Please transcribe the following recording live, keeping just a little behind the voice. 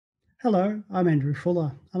Hello, I'm Andrew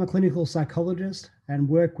Fuller. I'm a clinical psychologist and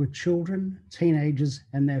work with children, teenagers,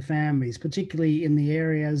 and their families, particularly in the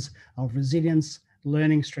areas of resilience,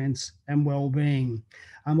 learning strengths, and well-being.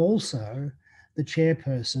 I'm also the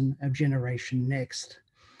chairperson of Generation Next.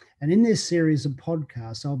 And in this series of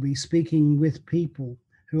podcasts, I'll be speaking with people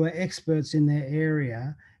who are experts in their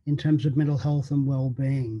area in terms of mental health and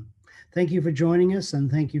well-being. Thank you for joining us, and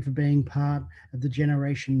thank you for being part of the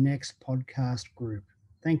Generation Next podcast group.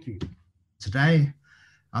 Thank you. Today,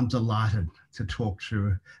 I'm delighted to talk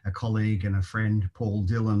to a colleague and a friend, Paul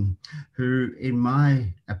Dillon, who, in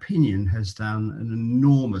my opinion, has done an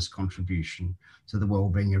enormous contribution to the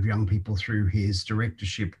wellbeing of young people through his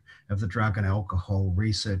directorship of the Drug and Alcohol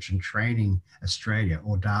Research and Training Australia,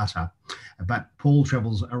 or DARTA. But Paul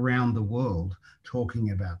travels around the world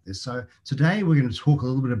talking about this. So today we're going to talk a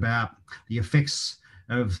little bit about the effects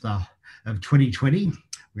of 2020.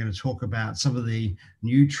 We're going to talk about some of the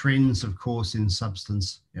new trends, of course, in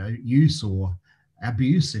substance use or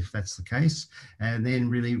abuse, if that's the case. And then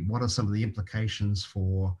really, what are some of the implications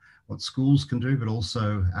for what schools can do, but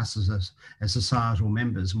also us as societal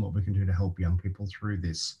members and what we can do to help young people through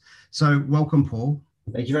this. So welcome, Paul.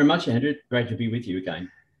 Thank you very much, Andrew. Great to be with you again.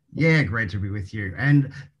 Yeah, great to be with you.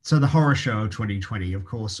 And so the horror show of 2020, of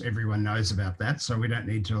course, everyone knows about that. So we don't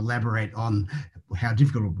need to elaborate on how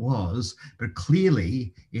difficult it was, but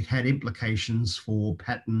clearly it had implications for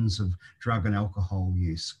patterns of drug and alcohol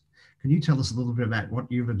use. Can you tell us a little bit about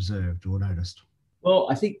what you've observed or noticed? Well,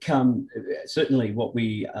 I think certainly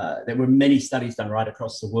there were many studies done right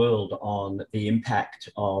across the world on the impact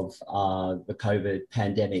of the COVID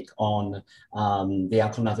pandemic on the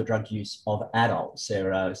alcohol and other drug use of adults.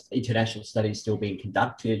 There are international studies still being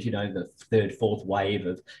conducted, the third, fourth wave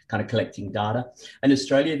of kind of collecting data. In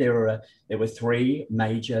Australia, there were three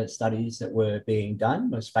major studies that were being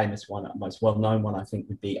done. Most famous one, most well-known one, I think,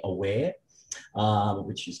 would be AWARE,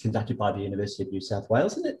 which is conducted by the University of New South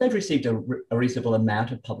Wales, and they've received a reasonable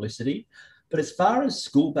amount of publicity. But as far as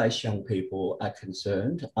school-based young people are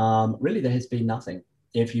concerned, really there has been nothing.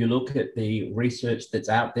 If you look at the research that's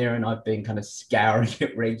out there, and I've been kind of scouring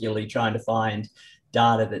it regularly, trying to find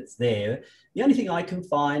data that's there, the only thing I can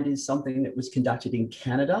find is something that was conducted in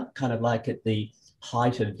Canada, kind of like at the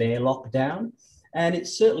height of their lockdown. And it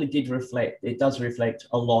certainly does reflect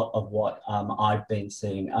a lot of what I've been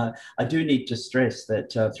seeing. I do need to stress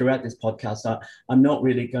that throughout this podcast, I'm not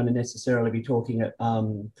really going to necessarily be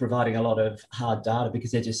providing a lot of hard data,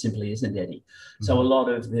 because there just simply isn't any. Mm-hmm. So a lot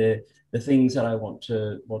of the things that I want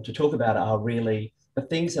to talk about are really the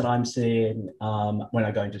things that I'm seeing when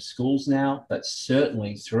I go into schools now, but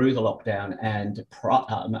certainly through the lockdown and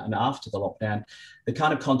after the lockdown, the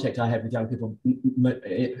kind of contact I have with young people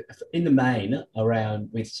in the main around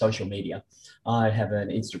with social media. I have an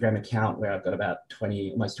Instagram account where I've got about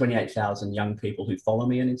almost 28,000 young people who follow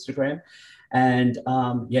me on Instagram. And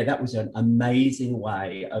that was an amazing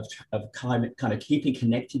way of kind of keeping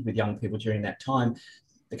connected with young people during that time,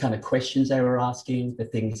 the kind of questions they were asking, the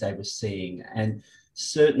things they were seeing. And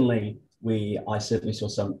certainly I certainly saw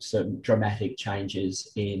some dramatic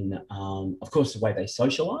changes in, of course, the way they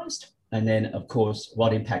socialized, and then, of course,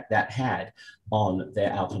 what impact that had on their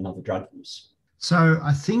alcohol and other drug use. So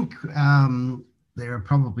I think there are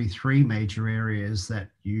probably three major areas that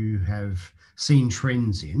you have seen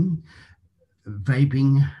trends in: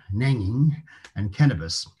 vaping, nanging, and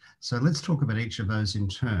cannabis. So let's talk about each of those in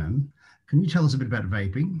turn. Can you tell us a bit about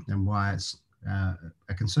vaping and why it's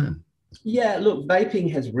a concern? Yeah, look,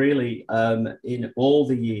 vaping has really, in all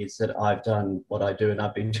the years that I've done what I do, and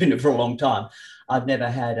I've been doing it for a long time, I've never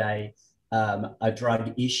had a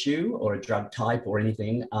drug issue or a drug type or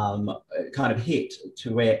anything kind of hit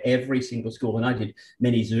to where every single school, and I did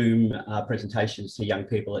many Zoom presentations to young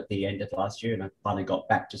people at the end of last year, and I finally got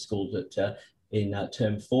back to schools in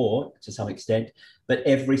term 4 to some extent. But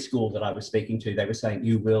every school that I was speaking to, they were saying,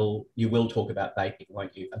 you will talk about vaping,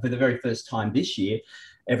 won't you? And for the very first time this year,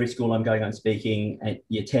 every school I'm going on speaking at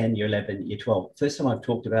year 10, year 11, year 12, first time I've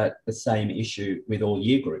talked about the same issue with all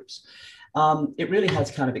year groups. It really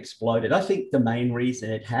has kind of exploded. I think the main reason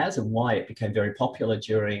it has, and why it became very popular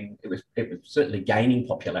it was certainly gaining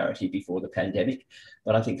popularity before the pandemic,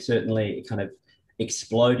 but I think certainly it kind of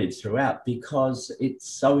exploded throughout because it's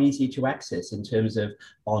so easy to access in terms of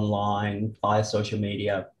online, via social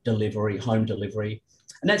media, delivery, home delivery.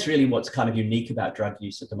 And that's really what's kind of unique about drug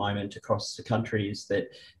use at the moment across the country, is that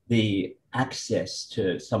the access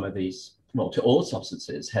to some of these, well, to all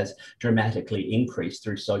substances has dramatically increased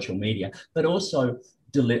through social media, but also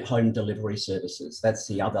home delivery services. That's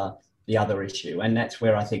the other the other issue. And that's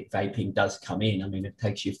where I think vaping does come in. I mean, it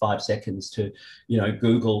takes you 5 seconds to, you know,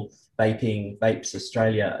 Google vapes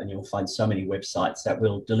Australia, and you'll find so many websites that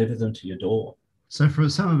will deliver them to your door. So for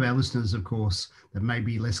some of our listeners, of course, that may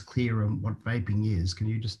be less clear on what vaping is, can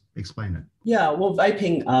you just explain it? Yeah, well,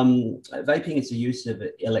 vaping is the use of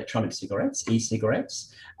electronic cigarettes,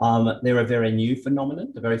 e-cigarettes. They're a very new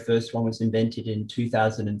phenomenon. The very first one was invented in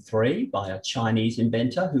 2003 by a Chinese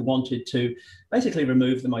inventor who wanted to basically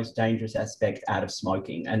remove the most dangerous aspect out of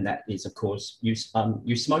smoking, and that is, of course, you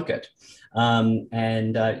smoke it.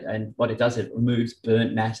 And what it does, it removes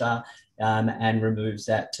burnt matter and removes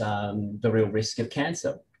that the real risk of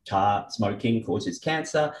cancer. Smoking causes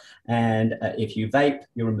cancer, and if you vape,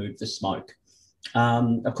 you remove the smoke.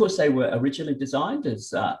 Of course, they were originally designed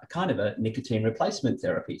as kind of a nicotine replacement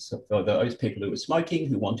therapy. So for those people who were smoking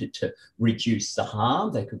who wanted to reduce the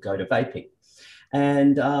harm, they could go to vaping.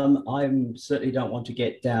 And I certainly don't want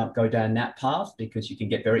to go down that path, because you can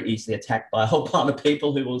get very easily attacked by a whole pile of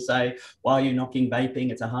people who will say, why are you knocking vaping?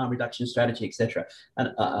 It's a harm reduction strategy, etc. And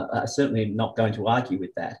I'm certainly not going to argue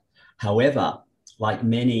with that. However, like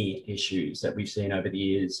many issues that we've seen over the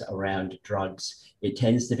years around drugs, it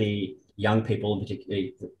tends to be young people, and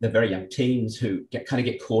particularly the very young teens, who kind of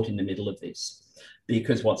get caught in the middle of this.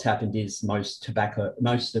 Because what's happened is most of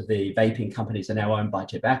the vaping companies are now owned by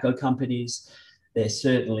tobacco companies. They're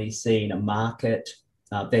certainly seeing a market.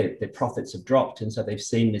 Their profits have dropped, and so they've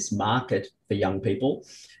seen this market for young people.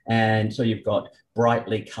 And so you've got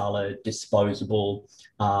brightly coloured, disposable,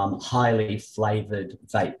 highly flavoured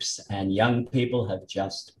vapes, and young people have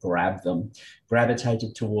just grabbed them,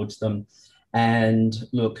 gravitated towards them. And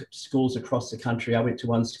look, schools across the country, I went to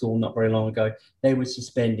one school not very long ago, they were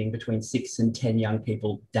suspending between 6 and 10 young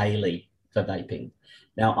people daily for vaping.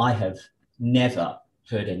 Now, I have never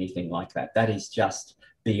heard anything like that. That is just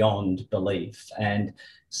beyond belief. And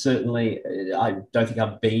certainly, I don't think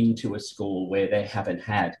I've been to a school where they haven't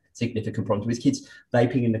had significant problems with kids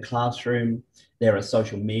vaping in the classroom. There are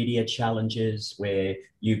social media challenges where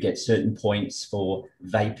you get certain points for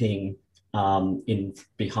vaping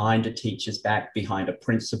behind a teacher's back, behind a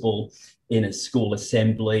principal, in a school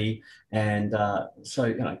assembly. And so,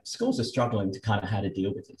 you know, schools are struggling to kind of how to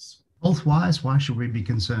deal with this. Health-wise, why should we be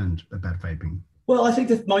concerned about vaping? Well, I think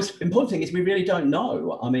the most important thing is we really don't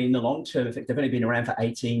know. I mean, the long-term effect, they've only been around for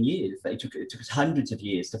 18 years. It took us hundreds of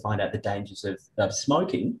years to find out the dangers of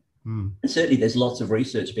smoking. And certainly there's lots of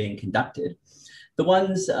research being conducted. The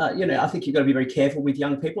ones, you know, I think you've got to be very careful with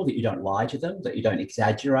young people, that you don't lie to them, that you don't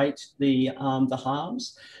exaggerate the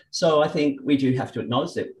harms. So I think we do have to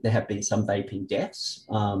acknowledge that there have been some vaping deaths.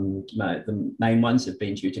 The main ones have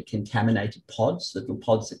been due to contaminated pods. The little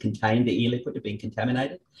pods that contain the e-liquid have been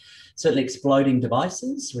contaminated. Certainly exploding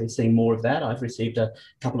devices, we're seeing more of that. I've received a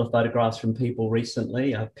couple of photographs from people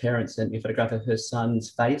recently. A parent sent me a photograph of her son's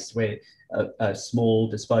face where a small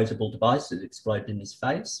disposable device has exploded in his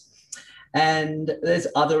face. And there's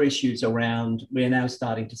other issues around. We're now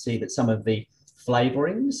starting to see that some of the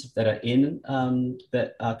flavorings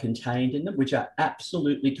that are contained in them, which are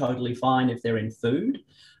absolutely totally fine if they're in food,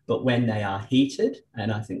 but when they are heated,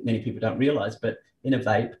 and I think many people don't realize, but in a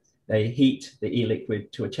vape, they heat the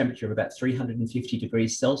e-liquid to a temperature of about 350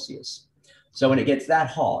 degrees Celsius. So when it gets that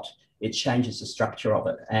hot, it changes the structure of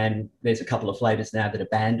it. And there's a couple of flavors now that are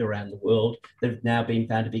banned around the world that have now been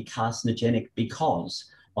found to be carcinogenic because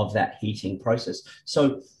of that heating process.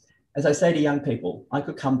 So as I say to young people, I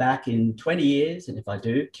could come back in 20 years, and if I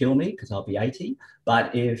do, kill me, because I'll be 80.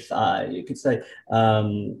 But if you could say,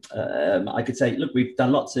 I could say, look, we've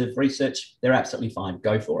done lots of research, they're absolutely fine,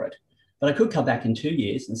 go for it. But I could come back in 2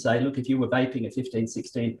 years and say, look, if you were vaping at 15,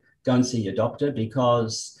 16, go and see your doctor,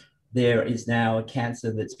 because there is now a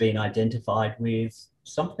cancer that's been identified with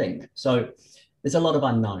something. So there's a lot of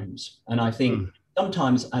unknowns. And I think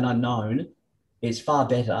sometimes an unknown is far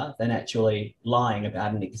better than actually lying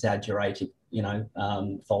about an exaggerated,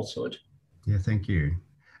 falsehood. Yeah, thank you.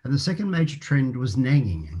 And the second major trend was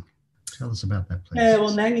nanging. Tell us about that, please. Yeah,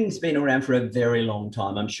 well, nanging's been around for a very long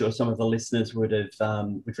time. I'm sure some of the listeners would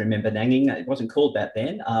remember nanging. It wasn't called that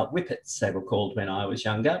then. Whippets, they were called when I was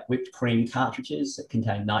younger. Whipped cream cartridges that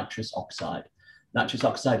contain nitrous oxide. Nitrous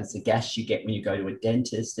oxide is the gas you get when you go to a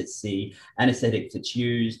dentist. It's the anesthetic that's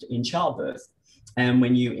used in childbirth. And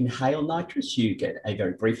when you inhale nitrous, you get a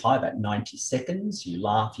very brief high, about 90 seconds. You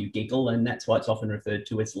laugh, you giggle, and that's why it's often referred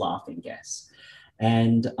to as laughing gas.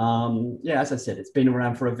 And as I said, it's been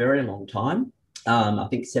around for a very long time. I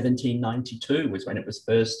think 1792 was when it was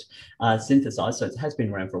first synthesized, so it has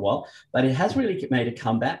been around for a while, but it has really made a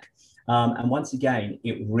comeback. And once again,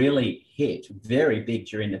 it really hit very big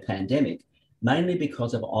during the pandemic, mainly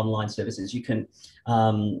because of online services. You can,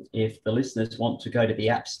 if the listeners want to go to the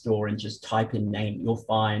App Store and just type in Nang, you'll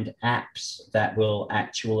find apps that will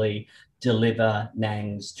actually deliver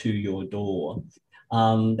nangs to your door.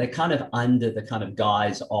 They're kind of under the kind of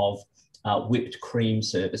guise of whipped cream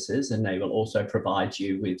services, and they will also provide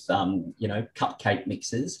you with, cupcake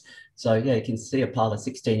mixes. So yeah, you can see a pile of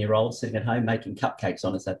 16-year-olds sitting at home making cupcakes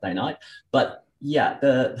on a Saturday night. But yeah,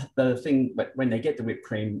 the thing, when they get the whipped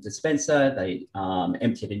cream dispenser, they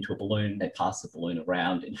empty it into a balloon, they pass the balloon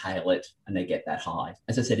around, inhale it, and they get that high.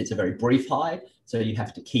 As I said, it's a very brief high, so you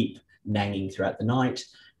have to keep nanging throughout the night.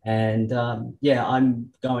 And I've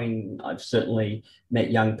certainly met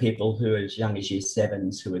young people who are as young as year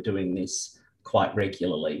sevens who are doing this quite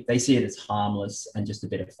regularly. They see it as harmless and just a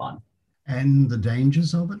bit of fun. And the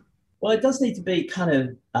dangers of it? Well, it does need to be kind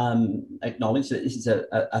of acknowledged that this is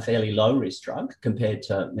a fairly low risk drug compared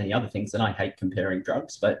to many other things. And I hate comparing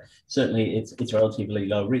drugs, but certainly it's relatively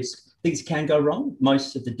low risk. Things can go wrong.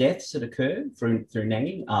 Most of the deaths that occur through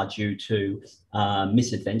nanging are due to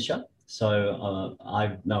misadventure. So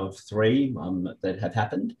I know of 3 that have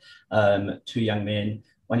happened. 2 young men,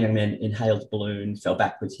 one young man inhaled the balloon, fell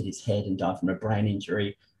backwards, hit his head and died from a brain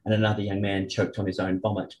injury. And another young man choked on his own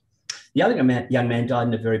vomit. The other young man died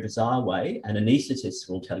in a very bizarre way. And anaesthetists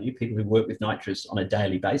will tell you, people who work with nitrous on a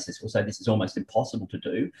daily basis will say this is almost impossible to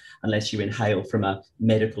do unless you inhale from a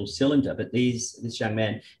medical cylinder. But this young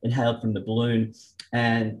man inhaled from the balloon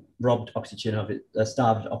and robbed oxygen of it,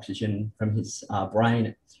 starved oxygen from his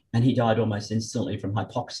brain. And he died almost instantly from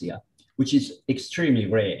hypoxia, which is extremely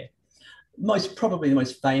rare. Probably the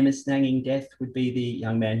most famous nanging death would be the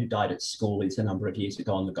young man who died at schoolies a number of years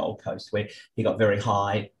ago on the Gold Coast, where he got very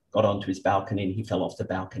high, got onto his balcony, and he fell off the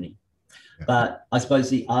balcony. Yeah. But I suppose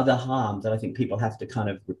the other harm that I think people have to kind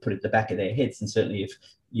of put at the back of their heads, and certainly if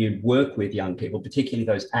you work with young people, particularly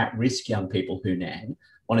those at-risk young people who nang,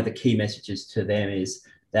 one of the key messages to them is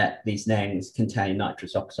that these nangs contain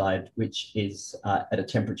nitrous oxide, which is at a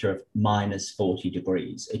temperature of minus 40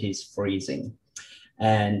 degrees. It is freezing.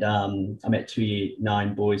 And I met 2 year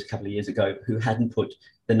 9 boys a couple of years ago who hadn't put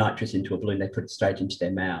the nitrous into a balloon, they put it straight into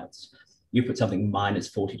their mouths. You put something minus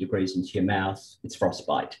 40 degrees into your mouth, it's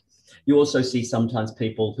frostbite. You also see sometimes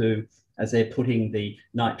people who, as they're putting the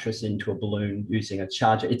nitrous into a balloon using a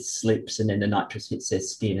charger, it slips and then the nitrous hits their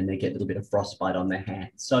skin and they get a little bit of frostbite on their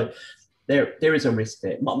hands. So there is a risk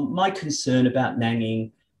there. My concern about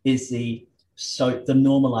nanging is the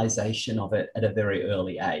normalization of it at a very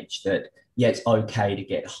early age, that, yeah, it's okay to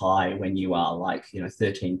get high when you are like,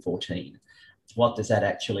 13, 14. What does that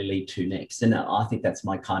actually lead to next? And I think that's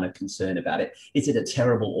my kind of concern about it. Is it a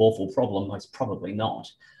terrible, awful problem? Most probably not.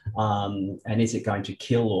 And is it going to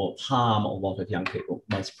kill or harm a lot of young people?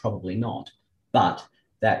 Most probably not. But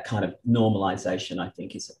that kind of normalization, I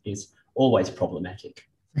think, is always problematic.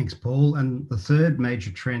 Thanks, Paul. And the third major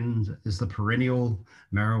trend is the perennial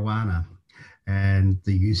marijuana and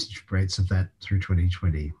the usage rates of that through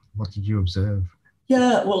 2020. What did you observe?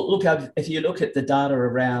 Yeah, well, look, if you look at the data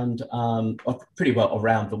around, pretty well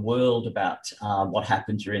around the world about what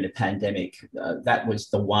happened during the pandemic, that was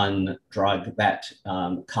the one drug that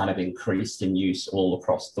kind of increased in use all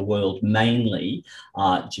across the world, mainly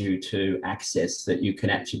due to access that you can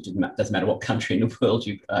actually, doesn't matter what country in the world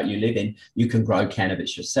you live in, you can grow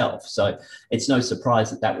cannabis yourself. So it's no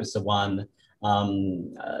surprise that was the one.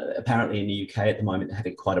 Apparently in the UK at the moment, they're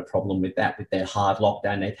having quite a problem with that, with their hard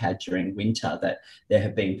lockdown they've had during winter, that there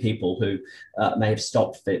have been people who may have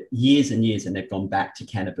stopped for years and years and they've gone back to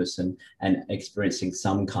cannabis and experiencing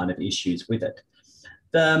some kind of issues with it.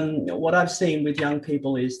 What I've seen with young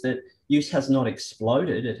people is that use has not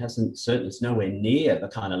exploded. Certainly it's nowhere near the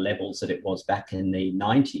kind of levels that it was back in the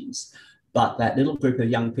 90s. But that little group of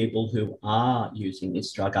young people who are using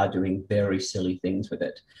this drug are doing very silly things with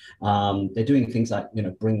it. They're doing things like,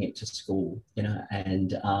 bringing it to school,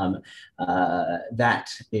 and that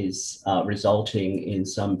is resulting in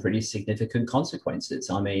some pretty significant consequences.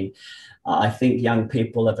 I mean, I think young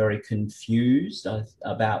people are very confused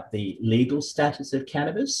about the legal status of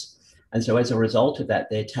cannabis. And so as a result of that,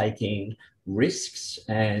 they're taking risks,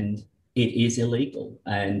 and it is illegal.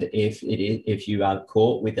 And if you are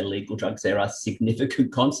caught with illegal drugs, there are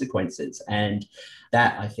significant consequences. And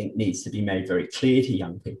that, I think, needs to be made very clear to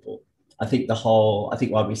young people. I think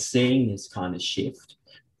why we're seeing this kind of shift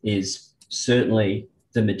is certainly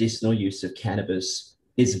the medicinal use of cannabis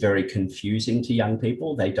is very confusing to young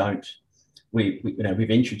people. We've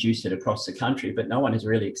introduced it across the country, but no one has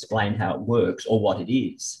really explained how it works or what it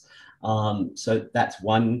is. So that's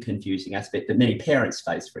one confusing aspect that many parents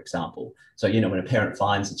face, for example. So, when a parent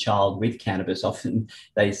finds a child with cannabis, often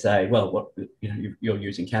they say, well, what, you're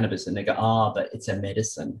using cannabis, and they go, but it's a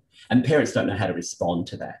medicine. And parents don't know how to respond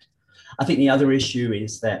to that. I think the other issue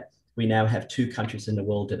is that we now have 2 countries in the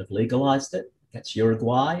world that have legalized it. That's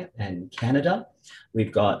Uruguay and Canada.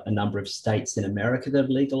 We've got a number of states in America that have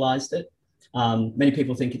legalized it. Many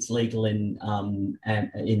people think it's legal in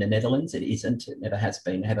the Netherlands. It isn't. It never has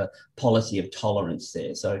been. They have a policy of tolerance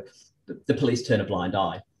there. So the police turn a blind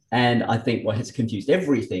eye. And I think what has confused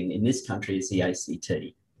everything in this country is the ACT.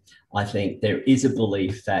 I think there is a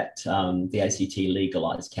belief that the ACT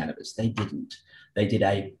legalized cannabis. They didn't. They did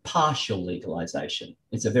a partial legalization.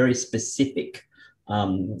 It's a very specific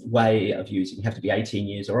way of using. You have to be 18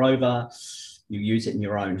 years or over. You use it in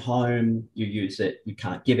your own home. You use it. You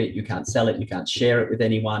can't give it. You can't sell it. You can't share it with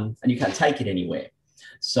anyone, and you can't take it anywhere.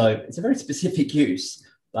 So it's a very specific use.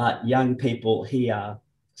 But young people here,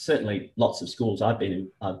 certainly lots of schools I've been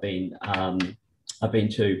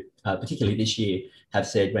to, particularly this year, have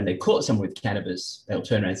said when they caught someone with cannabis, they'll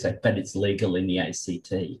turn around and say, "But it's legal in the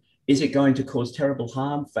ACT." Is it going to cause terrible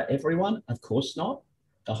harm for everyone? Of course not.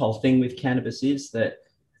 The whole thing with cannabis is that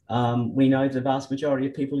we know the vast majority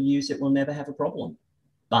of people who use it will never have a problem.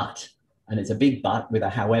 But, and it's a big but with a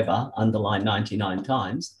however underlined 99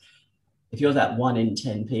 times, if you're that 1 in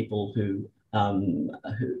 10 people who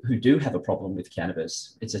do have a problem with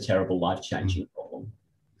cannabis, it's a terrible life-changing problem.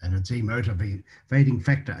 And it's a demotivating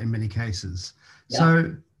factor in many cases. Yeah.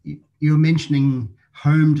 So you're mentioning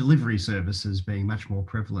home delivery services being much more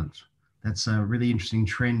prevalent. That's a really interesting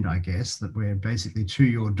trend, I guess, that we're basically to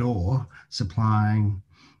your door supplying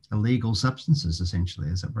illegal substances, essentially.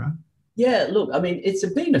 Is that right? Yeah, look, I mean, it's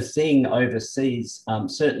been a thing overseas,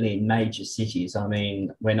 certainly in major cities. I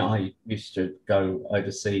mean, when I used to go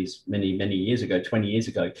overseas many, many years ago, 20 years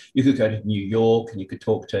ago, you could go to New York and you could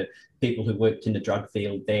talk to people who worked in the drug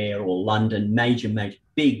field there, or London, major,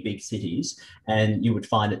 big cities, and you would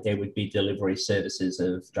find that there would be delivery services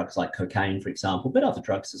of drugs like cocaine, for example, but other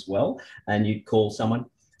drugs as well. And you'd call someone.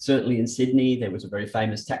 Certainly in Sydney, there was a very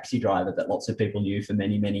famous taxi driver that lots of people knew for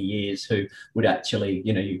many, many years, who would actually,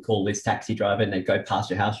 you call this taxi driver and they'd go past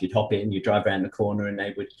your house, you'd hop in, you'd drive around the corner and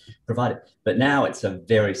they would provide it. But now it's a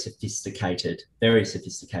very sophisticated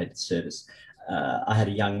service. I had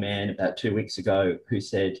a young man about 2 weeks ago who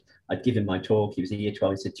said, I'd given my talk, he was a year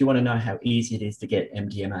 12, he said, do you want to know how easy it is to get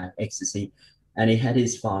MDMA, ecstasy? And he had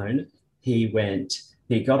his phone, he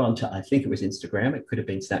got onto, I think it was Instagram, it could have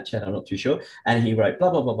been Snapchat, I'm not too sure. And he wrote, blah,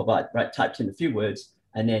 blah, blah, blah, blah, typed in a few words.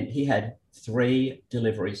 And then he had 3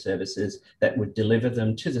 delivery services that would deliver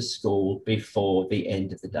them to the school before the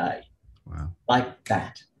end of the day. Wow. Like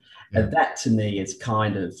that. Yeah. And that to me is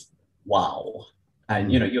kind of wow.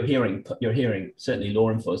 And, you're hearing certainly law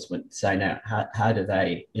enforcement say now, how do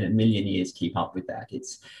they in a million years keep up with that?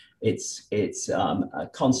 It's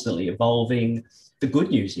constantly evolving. The good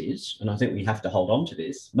news is, and I think we have to hold on to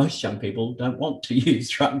this, most young people don't want to use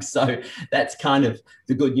drugs. So that's kind of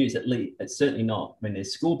the good news, at least. It's certainly not when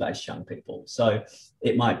there's school-based young people. So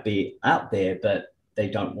it might be out there, but they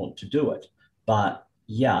don't want to do it. But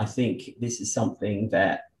yeah, I think this is something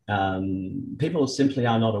that people simply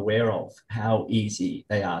are not aware of, how easy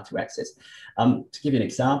they are to access. To give you an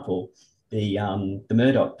example, the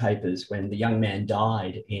Murdoch papers, when the young man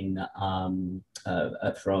died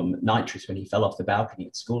from nitrous when he fell off the balcony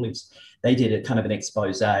at Schoolies, they did a kind of an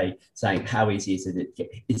expose saying how easy is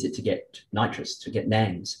it to get nitrous, to get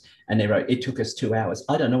NANGs, and they wrote it took us 2 hours.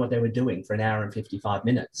 I don't know what they were doing for 1 hour and 55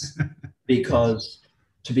 minutes, because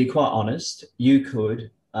to be quite honest, you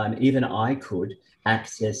could, even I could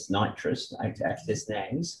access nitrous, access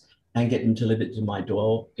NANGs, and get them delivered to my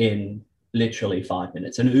door in literally 5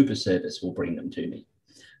 minutes. An Uber service will bring them to me.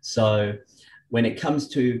 So when it comes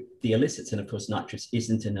to the illicits, and of course nitrous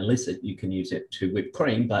isn't an illicit, you can use it to whip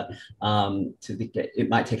cream, but it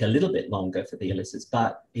might take a little bit longer for the illicits,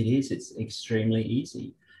 but it's extremely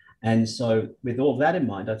easy. And so with all that in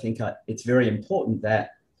mind, I think it's very important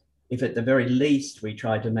that if at the very least we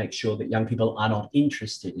try to make sure that young people are not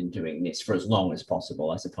interested in doing this for as long as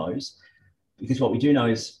possible, I suppose, because what we do know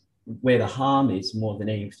is where the harm is more than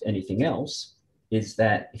anything else is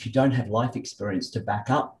that if you don't have life experience to back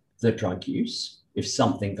up the drug use, if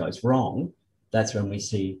something goes wrong, that's when we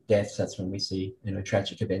see deaths, that's when we see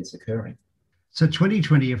tragic events occurring. So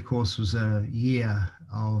 2020, of course, was a year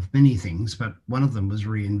of many things, but one of them was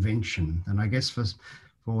reinvention. And I guess for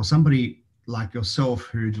somebody like yourself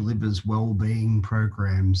who delivers well-being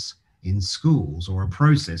programs in schools, or a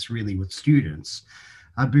process really with students,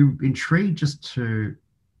 I'd be intrigued just to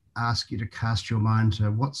ask you to cast your mind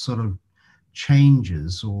to what sort of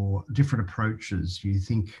changes or different approaches you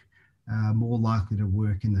think are more likely to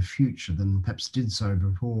work in the future than perhaps did so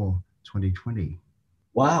before 2020?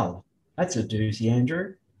 Wow, that's a doozy,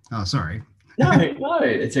 Andrew. Oh, sorry. No,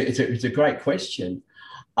 it's a great question.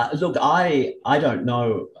 Look, I don't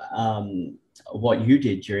know what you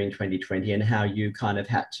did during 2020 and how you kind of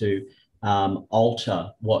had to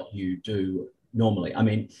alter what you do normally. I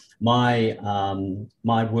mean, my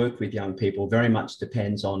work with young people very much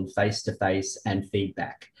depends on face-to-face and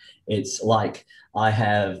feedback. It's like I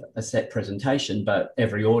have a set presentation, but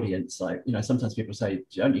every audience, like, sometimes people say,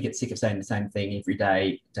 don't you get sick of saying the same thing every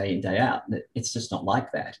day, day in, day out? And it's just not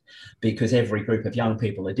like that, because every group of young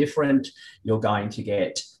people are different. You're going to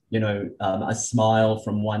get a smile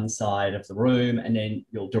from one side of the room, and then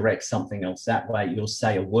you'll direct something else that way. You'll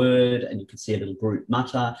say a word and you can see a little group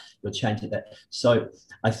mutter, you'll change it. So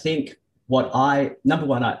I think number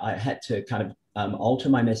one, I had to kind of alter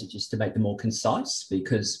my messages to make them more concise,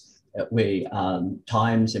 because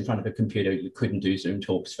times in front of a computer, you couldn't do Zoom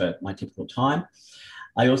talks for my typical time.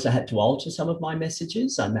 I also had to alter some of my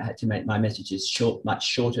messages. I had to make my messages much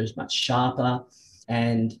shorter, much sharper.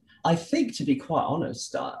 And I think, to be quite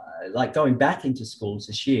honest, like going back into schools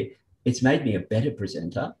this year, it's made me a better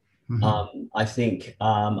presenter. Mm-hmm. I think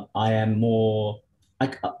I am more,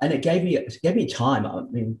 and it gave me time. I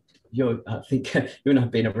mean, I think you and I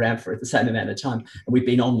have been around for the same amount of time, and we've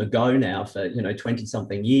been on the go now for 20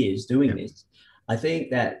 something years doing this. I think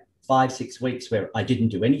that 5-6 weeks where I didn't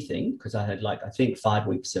do anything, because I had 5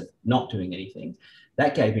 weeks of not doing anything,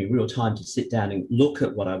 that gave me real time to sit down and look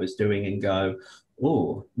at what I was doing and go,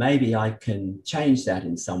 oh, maybe I can change that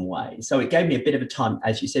in some way. So it gave me a bit of a time,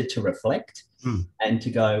 as you said, to reflect and to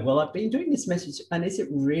go, well, I've been doing this message, and is it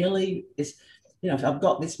really, if I've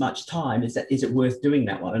got this much time, is it worth doing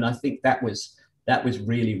that one? And I think that was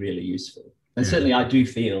really, really useful. And certainly I do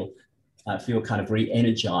feel kind of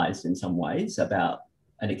re-energized in some ways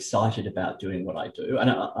and excited about doing what I do.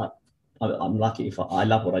 And I'm lucky I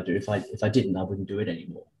love what I do. If I didn't, I wouldn't do it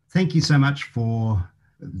anymore. Thank you so much for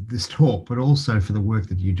this talk, but also for the work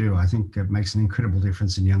that you do. I think it makes an incredible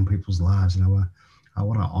difference in young people's lives. And I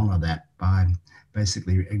want to honor that by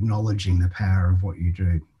basically acknowledging the power of what you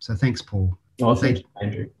do. So thanks, Paul. Oh, thank you,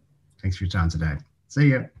 Andrew. Thanks for your time today. See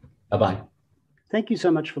you. Bye-bye. Thank you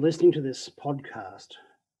so much for listening to this podcast.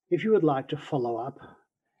 If you would like to follow up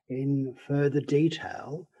in further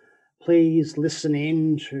detail, please listen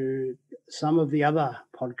in to some of the other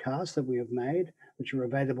podcasts that we have made, which are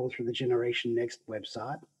available through the Generation Next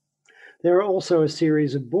website. There are also a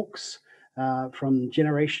series of books from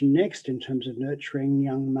Generation Next in terms of nurturing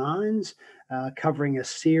young minds, covering a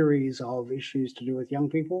series of issues to do with young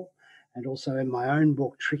people, and also in my own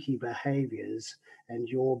book, Tricky Behaviours and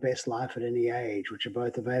Your Best Life at Any Age, which are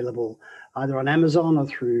both available either on Amazon or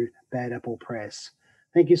through Bad Apple Press.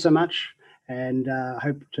 Thank you so much, and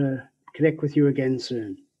hope to connect with you again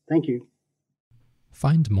soon. Thank you.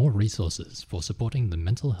 Find more resources for supporting the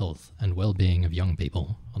mental health and well-being of young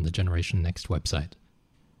people on the Generation Next website.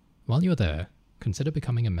 While you're there, consider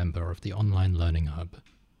becoming a member of the Online Learning Hub,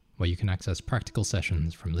 where you can access practical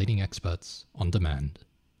sessions from leading experts on demand.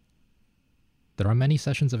 There are many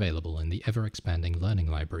sessions available in the ever-expanding Learning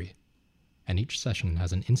Library, and each session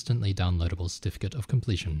has an instantly downloadable certificate of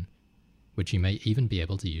completion, which you may even be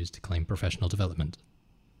able to use to claim professional development.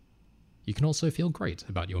 You can also feel great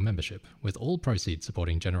about your membership, with all proceeds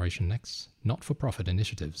supporting Generation Next's not-for-profit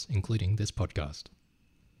initiatives, including this podcast.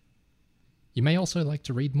 You may also like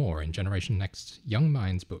to read more in Generation Next's Young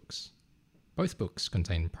Minds books. Both books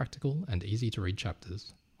contain practical and easy-to-read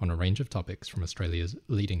chapters on a range of topics from Australia's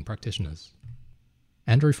leading practitioners.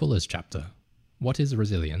 Andrew Fuller's chapter, What is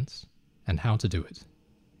Resilience and How to Do It,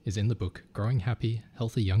 is in the book Growing Happy,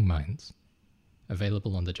 Healthy Young Minds,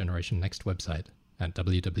 available on the Generation Next website at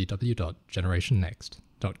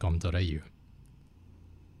www.generationnext.com.au.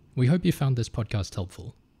 We hope you found this podcast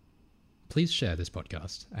helpful. Please share this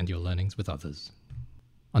podcast and your learnings with others.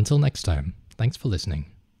 Until next time, thanks for listening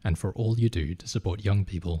and for all you do to support young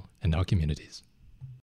people in our communities.